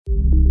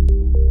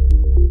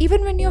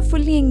Even when you're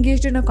fully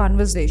engaged in a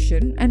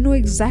conversation and know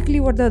exactly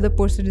what the other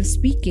person is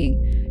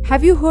speaking,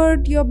 have you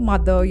heard your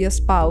mother, your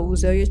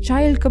spouse, or your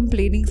child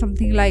complaining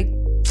something like,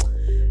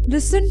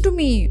 "Listen to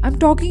me, I'm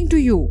talking to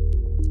you"?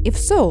 If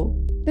so,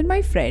 then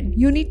my friend,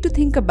 you need to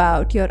think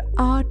about your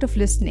art of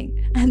listening.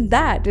 And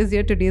that is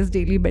your today's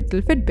Daily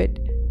Mental Fitbit.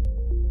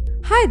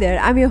 Hi there,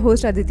 I'm your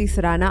host Aditi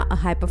Surana, a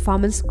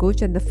high-performance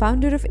coach and the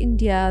founder of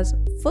India's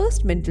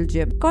first mental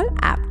gym called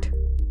APT.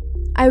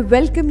 I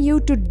welcome you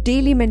to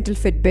Daily Mental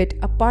Fitbit,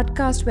 a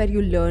podcast where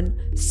you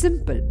learn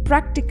simple,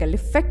 practical,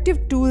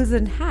 effective tools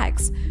and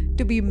hacks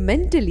to be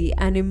mentally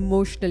and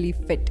emotionally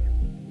fit.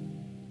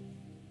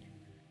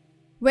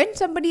 When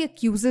somebody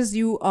accuses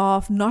you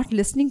of not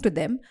listening to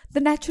them, the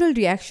natural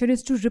reaction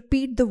is to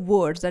repeat the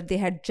words that they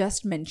had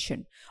just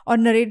mentioned or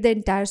narrate the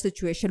entire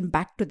situation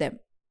back to them.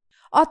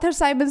 Author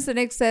Simon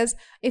Sinek says,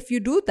 if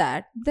you do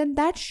that, then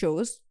that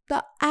shows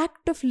the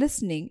act of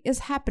listening is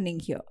happening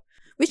here,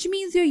 which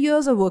means your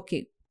ears are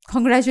working.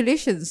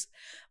 Congratulations!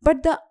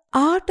 But the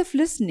art of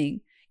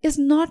listening is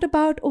not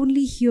about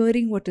only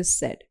hearing what is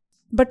said,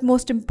 but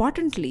most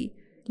importantly,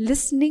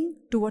 listening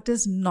to what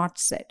is not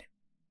said.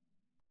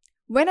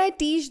 When I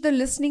teach the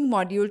listening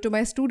module to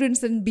my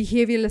students in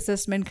behavioral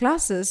assessment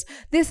classes,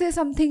 they say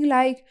something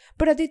like,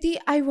 "But Aditi,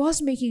 I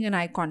was making an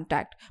eye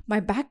contact. My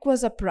back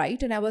was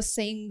upright and I was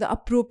saying the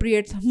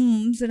appropriate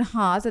hms and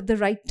ha's at the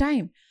right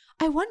time.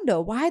 I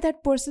wonder why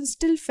that person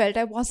still felt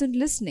I wasn't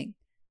listening."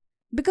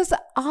 Because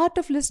the art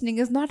of listening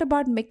is not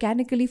about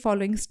mechanically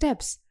following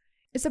steps.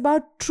 It's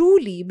about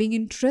truly being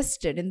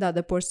interested in the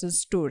other person's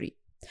story.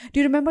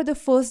 Do you remember the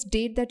first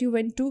date that you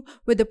went to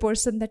with the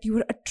person that you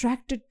were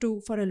attracted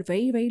to for a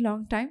very, very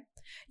long time?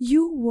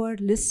 You were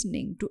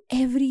listening to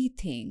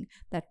everything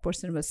that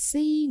person was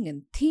saying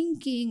and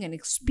thinking and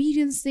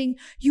experiencing.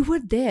 You were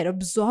there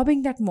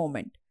absorbing that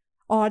moment,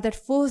 or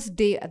that first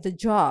day at the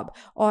job,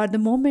 or the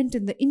moment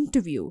in the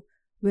interview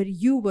where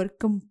you were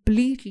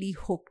completely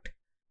hooked.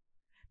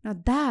 Now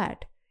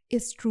that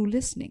is true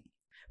listening,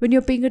 when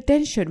you're paying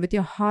attention with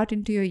your heart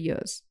into your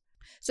ears.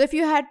 So if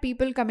you had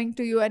people coming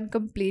to you and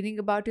complaining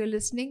about your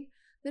listening,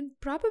 then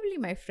probably,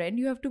 my friend,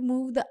 you have to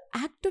move the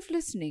act of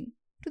listening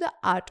to the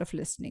art of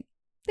listening.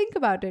 Think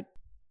about it.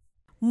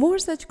 More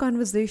such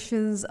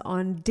conversations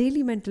on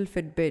Daily Mental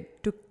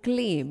Fitbit to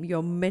claim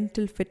your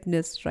mental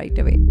fitness right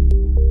away.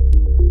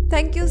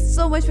 Thank you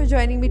so much for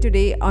joining me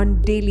today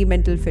on Daily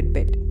Mental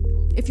Fitbit.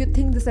 If you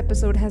think this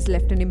episode has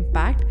left an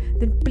impact,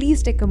 then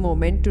please take a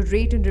moment to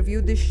rate and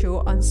review this show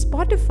on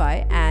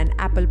Spotify and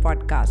Apple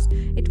Podcasts.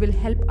 It will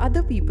help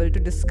other people to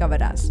discover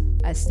us.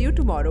 I'll see you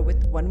tomorrow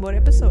with one more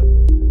episode.